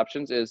of these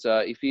options, is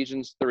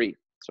Ephesians 3.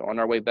 So on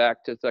our way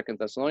back to 2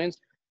 Thessalonians,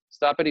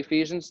 stop at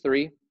Ephesians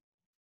 3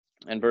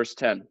 and verse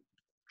 10.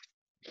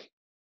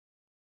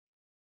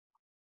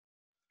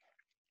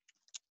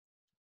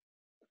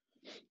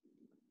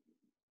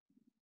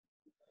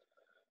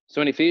 So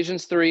in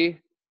Ephesians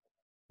 3,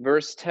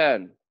 verse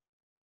 10,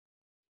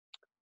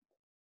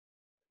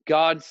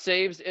 God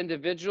saves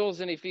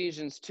individuals in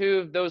Ephesians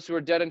 2, those who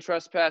are dead in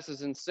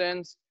trespasses and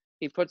sins.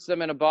 He puts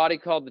them in a body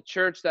called the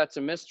church. That's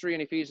a mystery.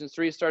 And Ephesians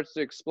 3 starts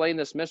to explain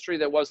this mystery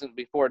that wasn't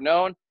before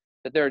known,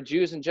 that there are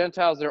Jews and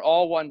Gentiles. They're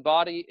all one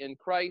body in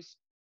Christ.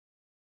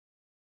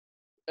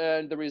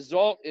 And the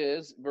result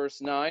is, verse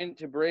 9,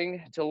 to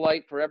bring to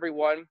light for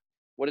everyone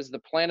what is the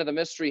plan of the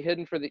mystery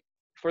hidden for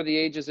the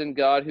ages in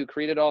God, who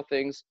created all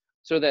things,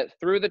 so that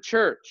through the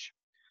church,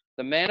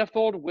 the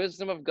manifold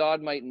wisdom of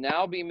God might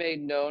now be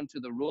made known to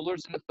the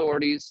rulers and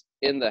authorities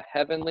in the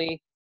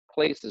heavenly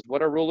places.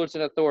 What are rulers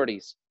and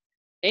authorities?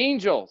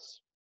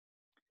 Angels.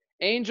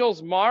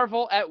 Angels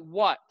marvel at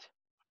what?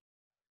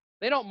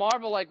 They don't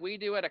marvel like we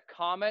do at a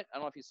comet. I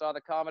don't know if you saw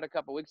the comet a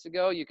couple weeks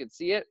ago. You could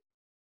see it.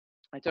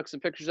 I took some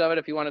pictures of it.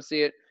 If you want to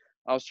see it,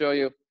 I'll show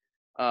you.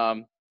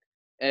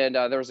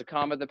 There was a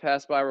comet that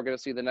passed by. We're going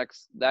to see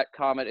that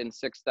comet in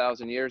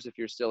 6,000 years. If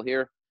you're still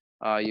here,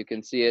 you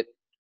can see it.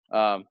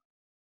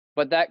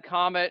 But that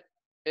comet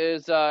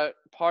is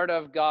part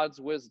of God's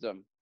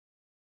wisdom.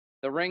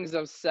 The rings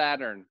of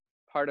Saturn,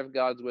 part of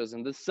God's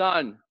wisdom. The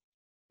sun,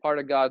 part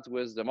of God's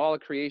wisdom. All of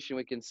creation,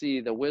 we can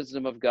see the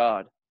wisdom of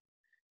God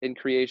in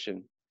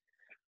creation.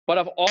 But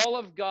of all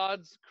of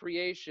God's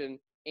creation,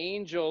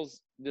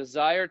 angels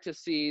desire to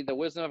see the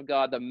wisdom of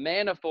God, the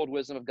manifold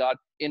wisdom of God,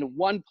 in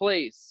one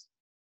place.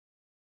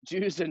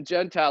 Jews and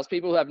Gentiles,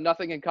 people who have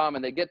nothing in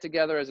common, they get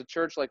together as a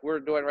church like we're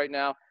doing right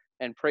now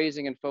and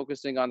praising and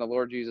focusing on the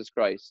Lord Jesus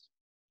Christ.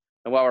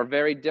 And while we're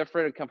very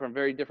different and come from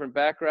very different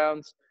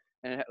backgrounds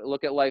and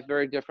look at life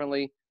very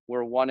differently,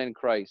 we're one in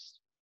Christ.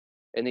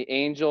 And the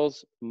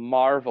angels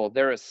marvel.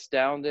 They're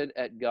astounded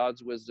at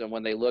God's wisdom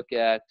when they look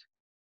at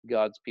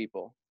God's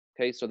people.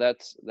 Okay, so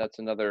that's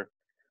another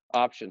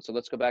option. So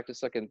let's go back to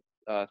 2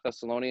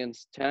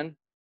 Thessalonians 10.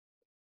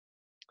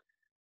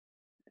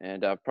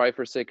 And probably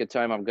for sake of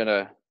time, I'm going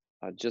to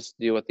just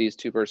deal with these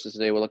two verses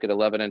today. We'll look at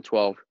 11 and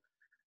 12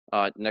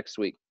 next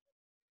week.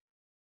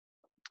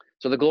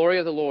 So the glory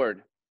of the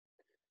Lord.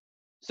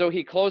 So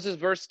he closes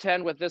verse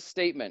 10 with this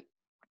statement.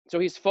 So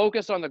he's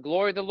focused on the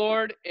glory of the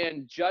Lord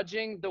and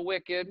judging the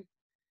wicked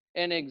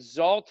and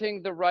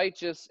exalting the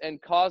righteous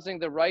and causing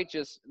the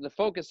righteous. The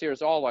focus here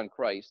is all on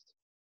Christ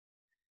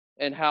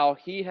and how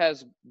he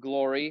has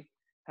glory,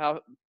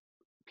 how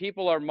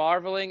people are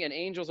marveling and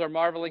angels are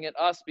marveling at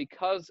us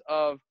because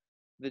of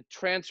the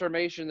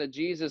transformation that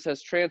Jesus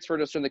has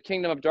transferred us from the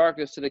kingdom of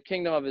darkness to the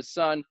kingdom of his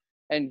Son.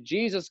 And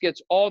Jesus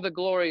gets all the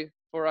glory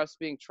for us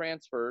being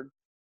transferred.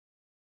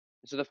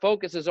 So the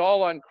focus is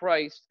all on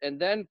Christ. And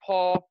then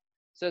Paul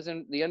says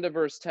in the end of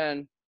verse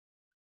 10,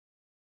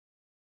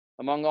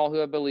 among all who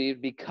have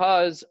believed,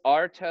 because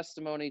our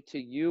testimony to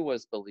you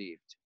was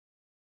believed.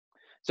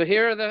 So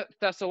here are the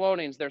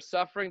Thessalonians. They're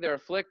suffering, they're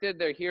afflicted,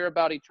 they hear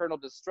about eternal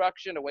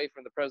destruction away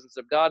from the presence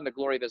of God and the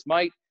glory of his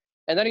might.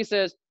 And then he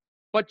says,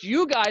 but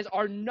you guys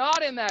are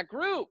not in that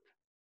group.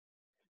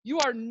 You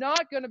are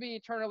not going to be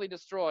eternally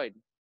destroyed.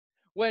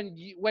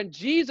 When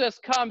Jesus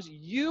comes,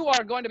 you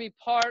are going to be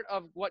part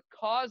of what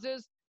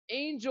causes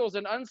angels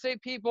and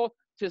unsaved people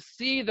to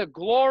see the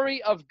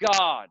glory of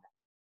God.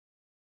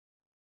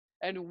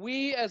 And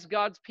we as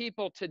God's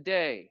people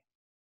today,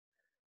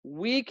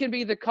 we can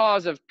be the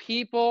cause of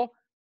people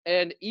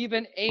and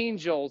even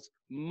angels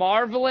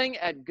marveling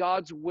at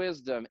God's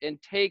wisdom in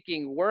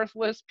taking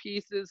worthless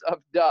pieces of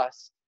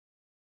dust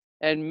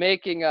and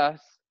making us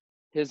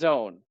his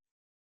own,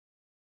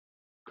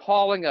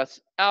 calling us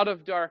out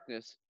of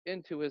darkness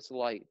into his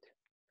light,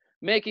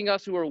 making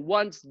us who were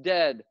once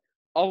dead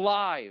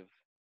alive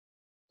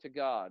to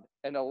God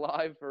and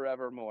alive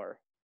forevermore.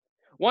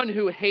 One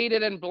who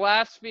hated and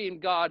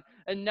blasphemed God,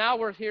 and now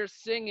we're here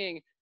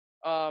singing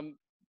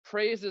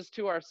praises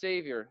to our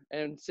Savior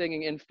and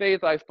singing, in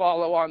faith I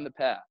follow on the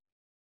path.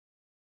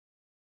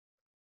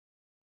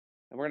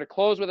 And we're going to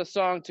close with a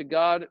song, To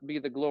God Be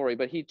the Glory.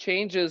 But he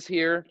changes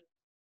here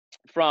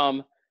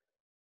from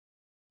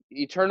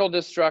eternal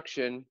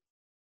destruction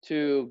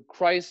to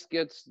Christ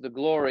gets the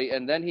glory.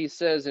 And then he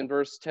says in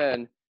verse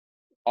 10,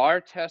 our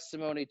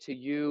testimony to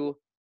you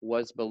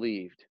was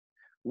believed.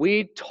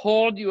 We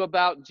told you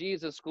about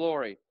Jesus'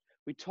 glory.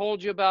 We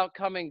told you about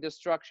coming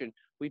destruction.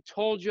 We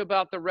told you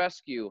about the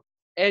rescue,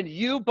 and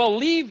you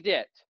believed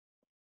it.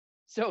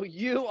 So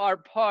you are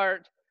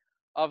part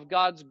of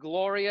God's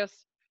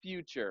glorious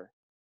future.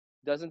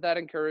 Doesn't that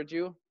encourage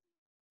you?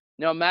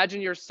 Now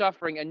imagine you're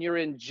suffering and you're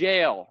in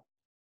jail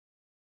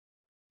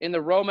in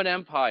the Roman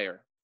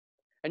Empire,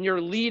 and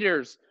your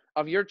leaders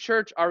of your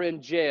church are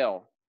in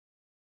jail.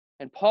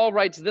 And Paul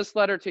writes this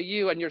letter to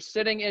you, and you're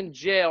sitting in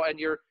jail and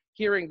you're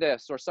hearing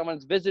this, or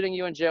someone's visiting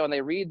you in jail and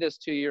they read this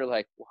to you, you're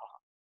like, wow,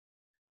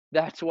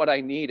 that's what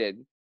I needed.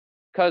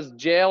 Because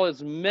jail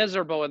is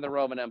miserable in the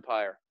Roman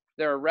Empire.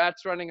 There are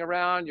rats running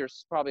around, you're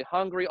probably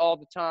hungry all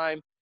the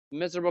time,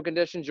 miserable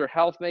conditions, your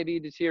health may be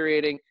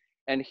deteriorating,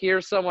 and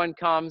here someone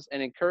comes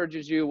and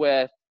encourages you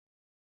with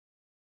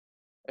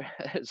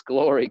his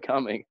glory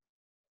coming.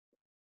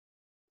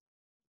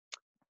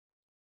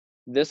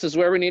 This is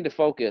where we need to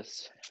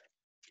focus.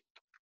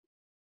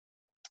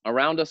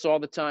 Around us all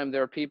the time,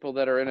 there are people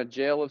that are in a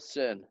jail of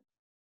sin.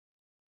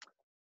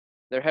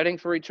 They're heading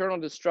for eternal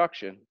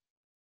destruction.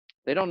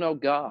 They don't know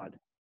God.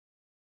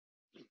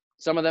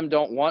 Some of them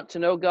don't want to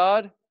know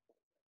God,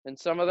 and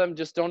some of them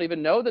just don't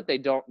even know that they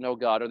don't know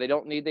God, or they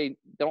don't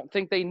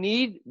think they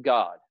need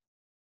God.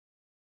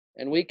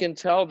 And we can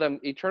tell them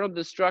eternal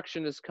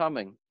destruction is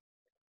coming.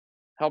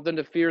 Help them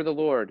to fear the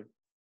Lord.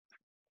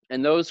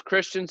 And those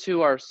Christians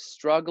who are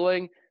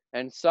struggling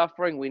and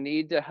suffering. We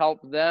need to help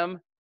them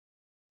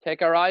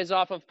take our eyes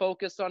off of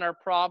focus on our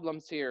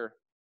problems here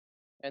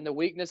and the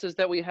weaknesses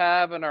that we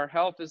have, and our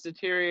health is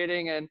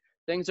deteriorating and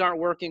things aren't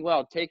working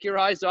well. Take your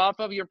eyes off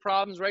of your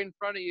problems right in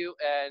front of you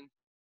and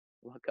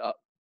look up.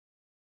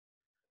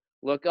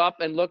 Look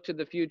up and look to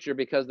the future,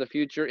 because the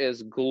future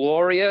is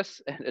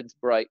glorious and it's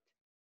bright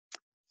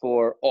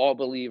for all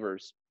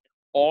believers,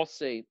 all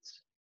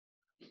saints,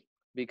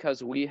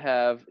 because we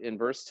have, in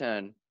verse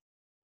 10,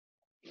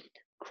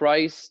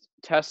 Christ's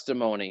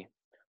testimony,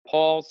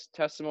 Paul's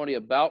testimony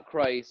about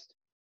Christ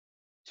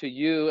to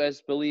you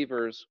as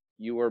believers.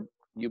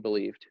 You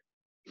believed,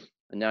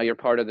 and now you're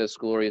part of this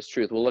glorious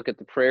truth. We'll look at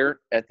the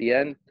prayer at the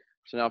end.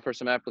 So now for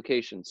some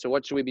application. So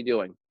what should we be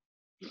doing?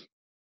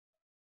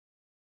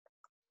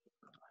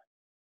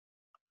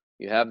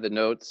 You have the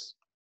notes,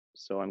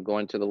 so I'm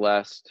going to the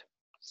last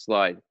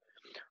slide.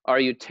 Are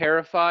you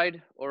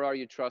terrified or are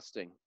you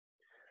trusting?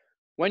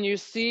 When you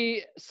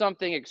see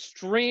something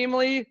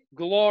extremely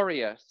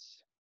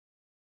glorious,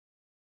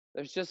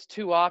 there's just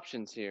two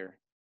options here.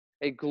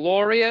 A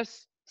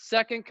glorious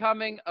second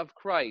coming of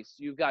Christ.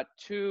 You've got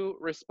two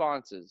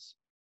responses.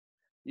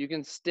 You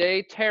can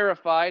stay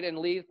terrified and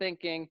leave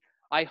thinking,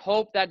 I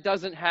hope that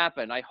doesn't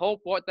happen. I hope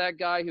what that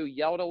guy who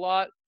yelled a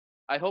lot,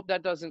 I hope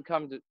that doesn't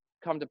come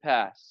to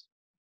pass.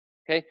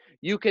 Okay?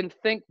 You can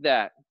think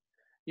that.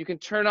 You can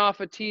turn off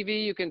a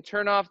TV, you can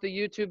turn off the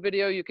YouTube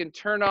video, you can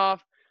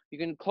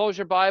close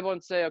your Bible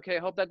and say, okay, I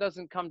hope that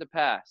doesn't come to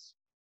pass.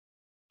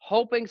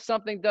 Hoping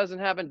something doesn't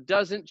happen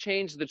doesn't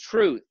change the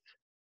truth.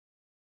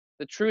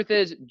 The truth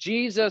is,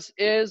 Jesus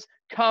is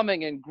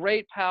coming in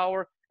great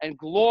power and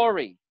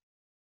glory,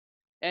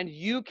 and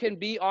you can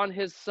be on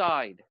his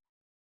side.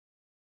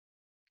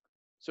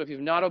 So if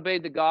you've not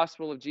obeyed the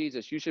gospel of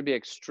Jesus, you should be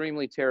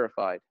extremely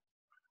terrified.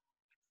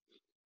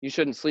 You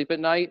shouldn't sleep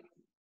at night,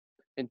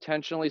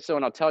 intentionally so,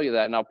 and I'll tell you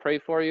that, and I'll pray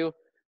for you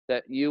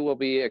that you will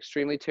be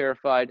extremely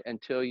terrified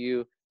until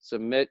you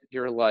submit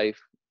your life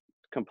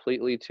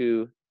completely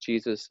to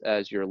Jesus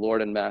as your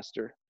Lord and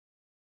Master.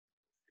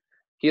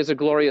 He is a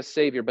glorious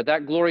Savior, but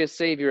that glorious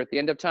Savior at the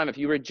end of time, if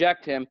you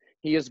reject him,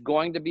 he is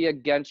going to be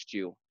against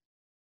you.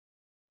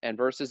 And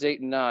verses 8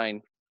 and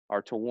 9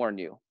 are to warn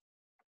you.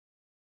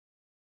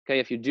 Okay,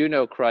 if you do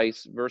know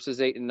Christ,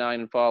 verses 8 and 9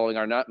 and following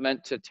are not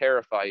meant to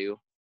terrify you.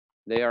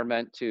 They are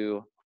meant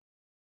to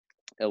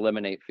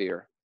eliminate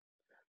fear.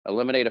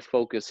 Eliminate a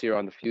focus here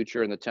on the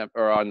future and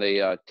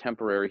the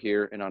temporary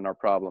here and on our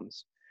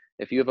problems.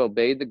 If you have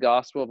obeyed the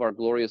gospel of our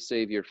glorious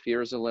Savior,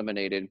 fear is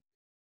eliminated.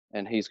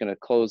 And he's going to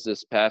close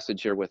this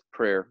passage here with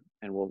prayer,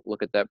 and we'll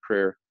look at that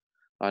prayer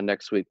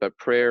next week. But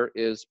prayer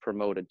is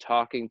promoted.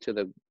 Talking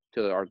to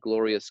our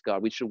glorious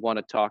God. We should want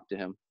to talk to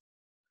him.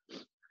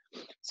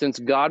 Since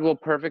God will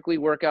perfectly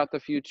work out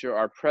the future,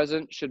 our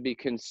present should be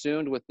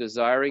consumed with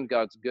desiring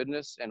God's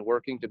goodness and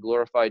working to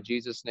glorify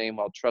Jesus' name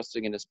while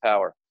trusting in his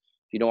power.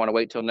 If you don't want to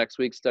wait till next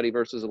week, study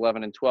verses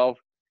 11 and 12,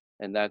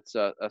 and that's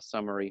a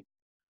summary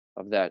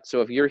of that.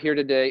 So if you're here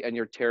today and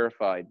you're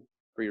terrified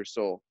for your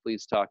soul,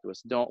 please talk to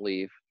us. Don't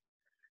leave.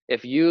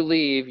 If you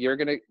leave, you're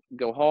going to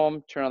go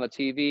home, turn on the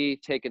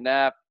TV, take a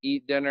nap,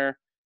 eat dinner,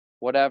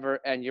 whatever,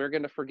 and you're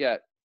going to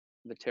forget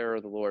the terror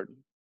of the Lord.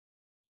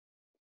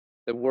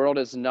 The world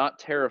is not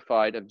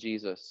terrified of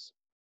Jesus.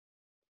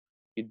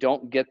 You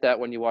don't get that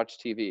when you watch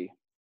TV.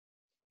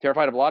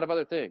 Terrified of a lot of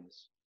other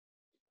things,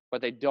 but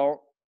they don't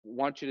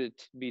want you to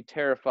be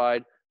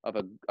terrified of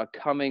a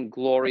coming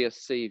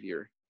glorious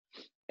Savior,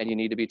 and you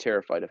need to be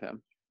terrified of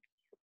him.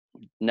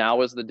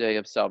 Now is the day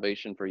of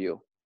salvation for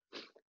you.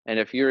 And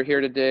if you're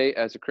here today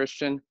as a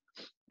Christian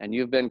and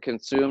you've been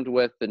consumed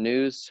with the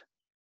news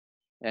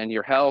and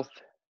your health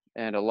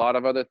and a lot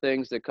of other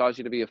things that cause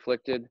you to be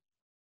afflicted,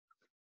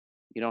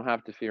 you don't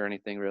have to fear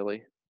anything,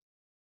 really.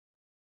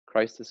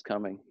 Christ is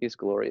coming. He's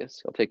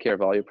glorious. He'll take care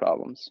of all your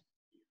problems.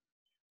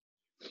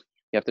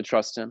 You have to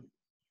trust him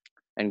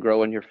and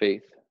grow in your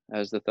faith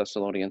as the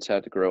Thessalonians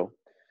had to grow.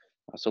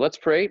 So let's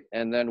pray,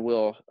 and then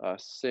we'll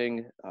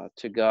sing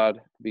To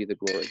God Be the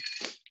Glory.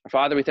 Our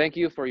Father, we thank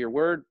you for your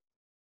word.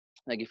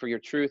 Thank you for your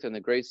truth and the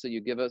grace that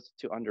you give us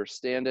to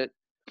understand it.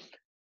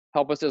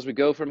 Help us as we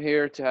go from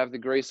here to have the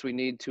grace we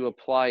need to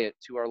apply it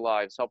to our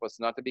lives. Help us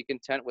not to be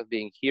content with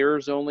being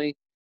hearers only,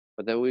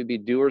 but that we be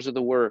doers of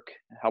the work.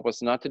 Help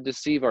us not to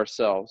deceive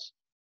ourselves,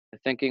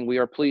 thinking we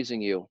are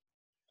pleasing you.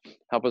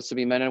 Help us to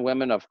be men and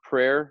women of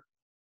prayer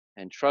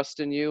and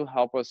trust in you.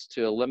 Help us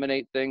to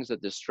eliminate things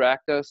that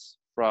distract us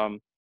from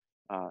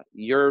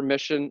your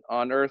mission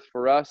on earth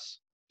for us.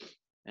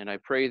 And I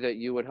pray that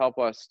you would help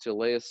us to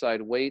lay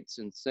aside weights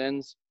and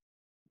sins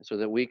so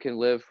that we can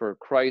live for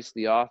Christ,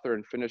 the author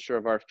and finisher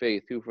of our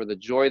faith, who for the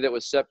joy that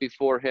was set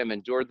before him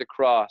endured the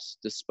cross,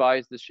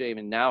 despised the shame,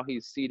 and now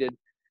he's seated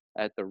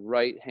at the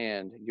right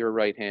hand, your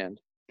right hand.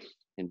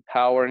 In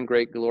power and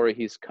great glory,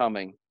 he's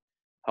coming.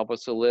 Help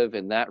us to live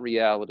in that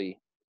reality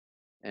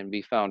and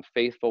be found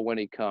faithful when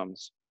he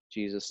comes.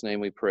 In Jesus' name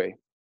we pray.